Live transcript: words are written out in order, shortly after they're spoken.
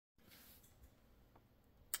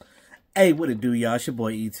Hey, what it do, y'all? It's your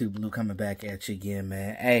boy E2 Blue coming back at you again,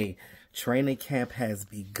 man. Hey, training camp has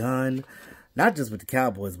begun. Not just with the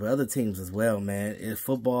Cowboys, but other teams as well, man.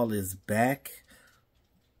 Football is back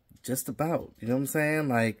just about. You know what I'm saying?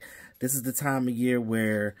 Like, this is the time of year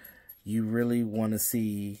where you really want to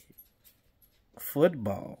see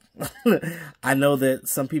football. I know that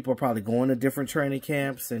some people are probably going to different training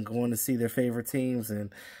camps and going to see their favorite teams,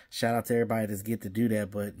 and shout out to everybody that's get to do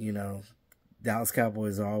that, but, you know, Dallas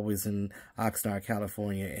Cowboys are always in Oxnard,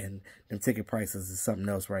 California, and them ticket prices is something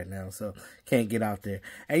else right now, so can't get out there.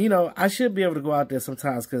 And, you know, I should be able to go out there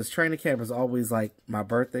sometimes because training camp is always like my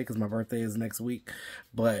birthday, because my birthday is next week.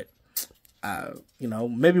 But, you know,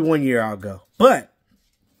 maybe one year I'll go. But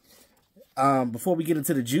before we get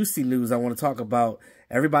into the juicy news, I want to talk about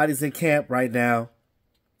everybody's in camp right now,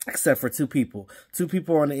 except for two people. Two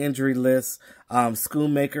people are on the injury list.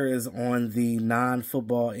 Schoonmaker is on the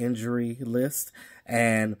non-football injury list,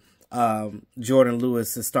 and Jordan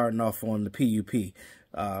Lewis is starting off on the PUP,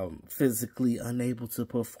 physically unable to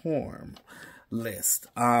perform list.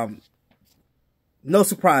 No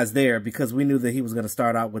surprise there, because we knew that he was going to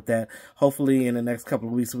start out with that. Hopefully in the next couple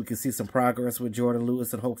of weeks we can see some progress with Jordan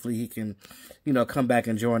Lewis, and hopefully he can, you know, come back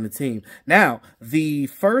and join the team. Now, the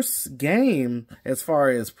first game as far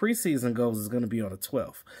as preseason goes is going to be on the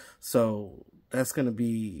 12th. So that's going to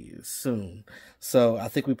be soon. So I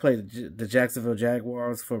think we play the Jacksonville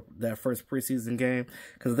Jaguars for that first preseason game,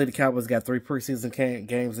 because I think the Cowboys got 3 preseason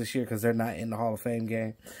games this year because they're not in the Hall of Fame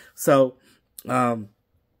game. So,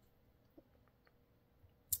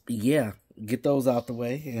 yeah, get those out the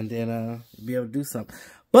way and then be able to do something.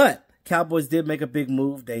 But Cowboys did make a big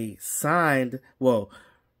move. They signed, well,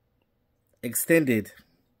 extended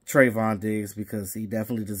Trevon Diggs, because he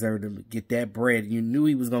definitely deserved to get that bread. You knew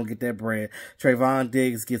he was going to get that bread. Trevon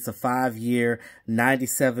Diggs gets a 5-year,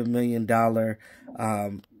 $97 million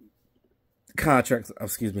contract.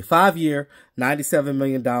 Excuse me, 5-year, $97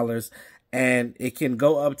 million, and it can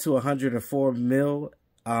go up to $104 million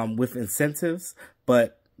with incentives,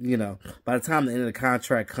 but you know, by the time the end of the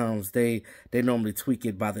contract comes, they normally tweak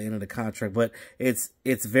it by the end of the contract. But it's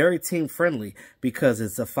very team friendly because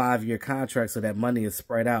it's a 5-year contract, so that money is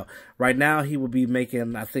spread out. Right now, he would be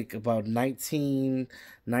making, I think, about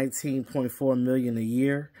 $19.4 million a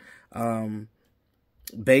year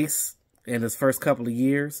base in his first couple of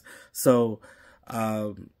years. So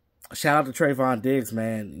shout out to Trevon Diggs,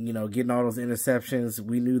 man. You know, getting all those interceptions.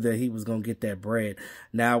 We knew that he was going to get that bread.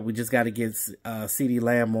 Now we just got to get CeeDee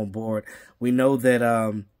Lamb on board. We know that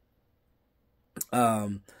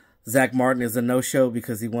Zach Martin is a no-show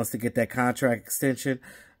because he wants to get that contract extension,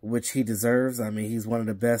 which he deserves. I mean, he's one of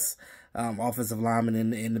the best offensive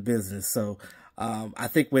linemen in the business. So I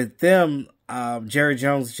think with them, Jerry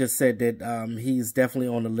Jones just said that he's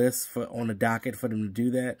definitely on the list, on the docket for them to do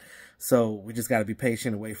that. So we just got to be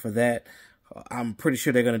patient and wait for that. I'm pretty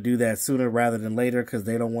sure they're going to do that sooner rather than later, because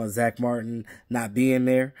they don't want Zach Martin not being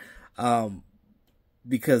there,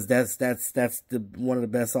 because that's one of the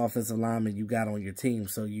best offensive linemen you got on your team.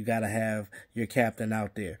 So you got to have your captain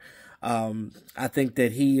out there. I think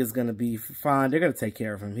that he is going to be fine. They're going to take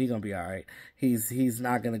care of him. He's going to be all right. He's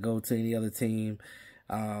not going to go to any other team.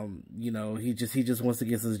 You know, he just wants to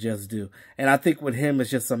get his just due. And I think with him, it's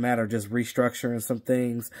just a matter of just restructuring some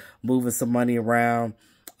things, moving some money around,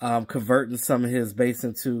 converting some of his base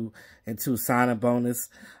into signing bonus.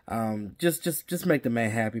 Just make the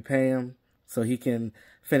man happy, pay him so he can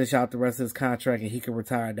finish out the rest of his contract and he can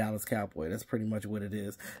retire a Dallas Cowboy. That's pretty much what it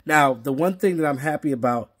is. Now, the one thing that I'm happy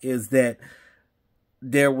about is that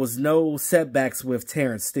there was no setbacks with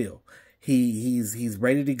Terrence Steele. He's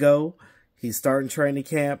ready to go. He's starting training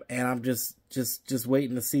camp, and I'm just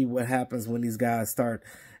waiting to see what happens when these guys start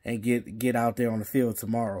and get out there on the field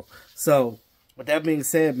tomorrow. So, with that being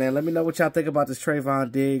said, man, let me know what y'all think about this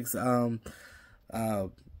Trevon Diggs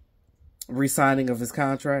re-signing of his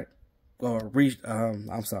contract, or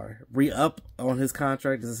re-up on his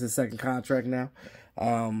contract. This is his second contract now.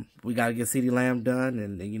 We got to get CeeDee Lamb done,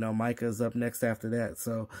 and you know, Micah's up next after that.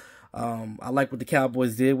 So I like what the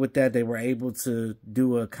Cowboys did with that. They were able to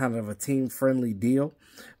do a kind of a team-friendly deal,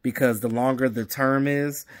 because the longer the term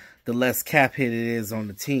is, the less cap hit it is on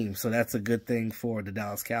the team. So that's a good thing for the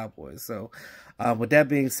Dallas Cowboys. So with that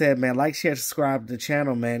being said, man, like, share, subscribe to the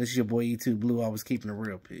channel, man. This is your boy E2 Blue, always keeping it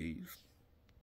real. Peace.